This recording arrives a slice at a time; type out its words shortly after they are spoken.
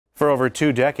For over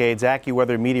 2 decades,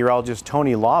 AccuWeather meteorologist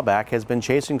Tony Laubach has been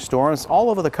chasing storms all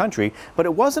over the country, but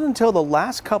it wasn't until the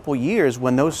last couple years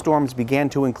when those storms began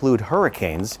to include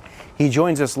hurricanes. He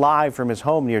joins us live from his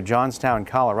home near Johnstown,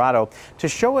 Colorado, to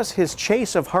show us his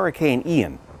chase of Hurricane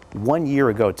Ian 1 year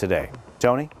ago today.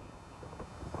 Tony?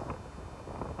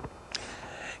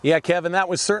 Yeah, Kevin, that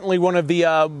was certainly one of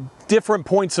the different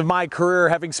points of my career,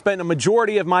 having spent a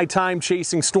majority of my time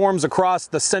chasing storms across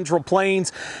the Central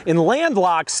Plains. In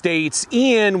landlocked states,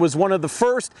 Ian was one of the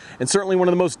first and certainly one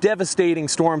of the most devastating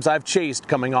storms I've chased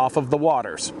coming off of the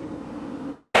waters.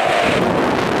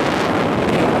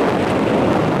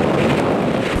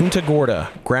 Punta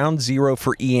Gorda, ground zero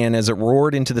for Ian as it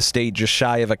roared into the state just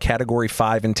shy of a Category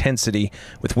 5 intensity,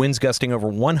 with winds gusting over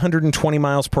 120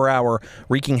 miles per hour,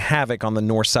 wreaking havoc on the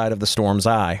north side of the storm's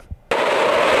eye.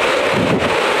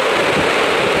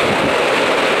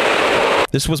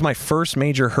 This was my first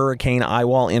major hurricane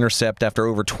eyewall intercept after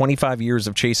over 25 years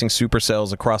of chasing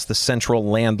supercells across the central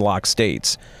landlocked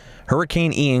states.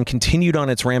 Hurricane Ian continued on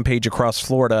its rampage across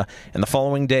Florida, and the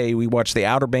following day we watched the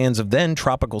outer bands of then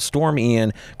Tropical Storm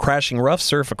Ian crashing rough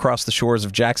surf across the shores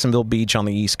of Jacksonville Beach on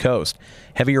the East Coast.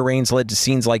 Heavier rains led to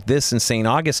scenes like this in St.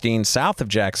 Augustine, south of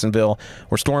Jacksonville,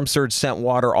 where storm surge sent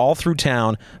water all through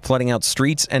town, flooding out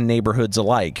streets and neighborhoods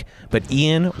alike. But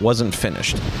Ian wasn't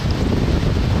finished.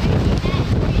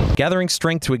 Gathering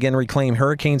strength to again reclaim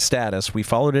hurricane status, we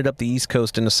followed it up the East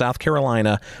Coast into South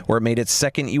Carolina, where it made its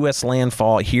second U.S.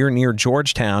 landfall here near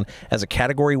Georgetown as a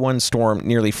Category 1 storm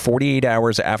nearly 48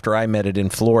 hours after I met it in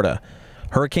Florida.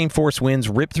 Hurricane-force winds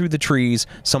ripped through the trees,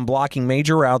 some blocking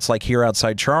major routes like here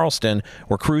outside Charleston,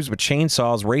 where crews with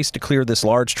chainsaws raced to clear this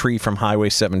large tree from Highway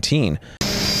 17.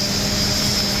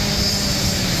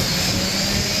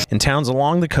 In towns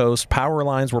along the coast, power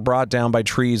lines were brought down by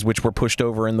trees which were pushed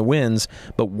over in the winds,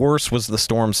 but worse was the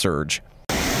storm surge.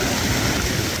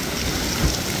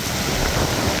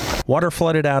 Water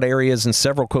flooded out areas in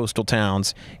several coastal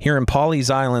towns. Here in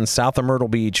Pawleys Island, south of Myrtle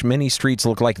Beach, many streets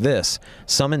look like this,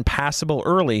 some impassable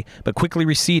early, but quickly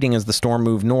receding as the storm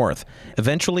moved north,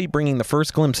 eventually bringing the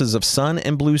first glimpses of sun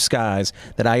and blue skies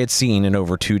that I had seen in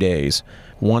over 2 days.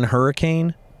 One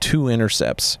hurricane, 2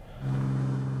 intercepts.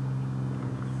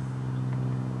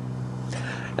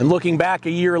 And looking back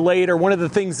a year later, one of the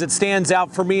things that stands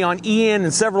out for me on Ian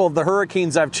and several of the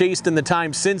hurricanes I've chased in the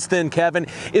time since then, Kevin,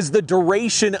 is the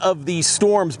duration of these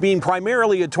storms. Being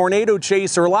primarily a tornado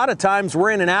chaser, a lot of times we're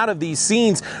in and out of these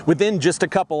scenes within just a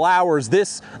couple hours,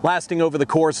 this lasting over the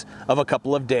course of a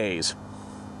couple of days.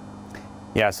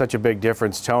 Yeah, such a big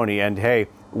difference, Tony. And hey,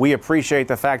 we appreciate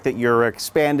the fact that you're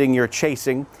expanding your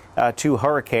chasing to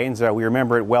hurricanes. We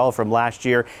remember it well from last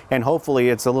year, and hopefully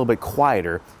it's a little bit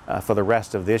quieter for the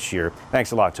rest of this year.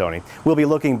 Thanks a lot, Tony. We'll be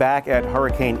looking back at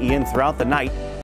Hurricane Ian throughout the night.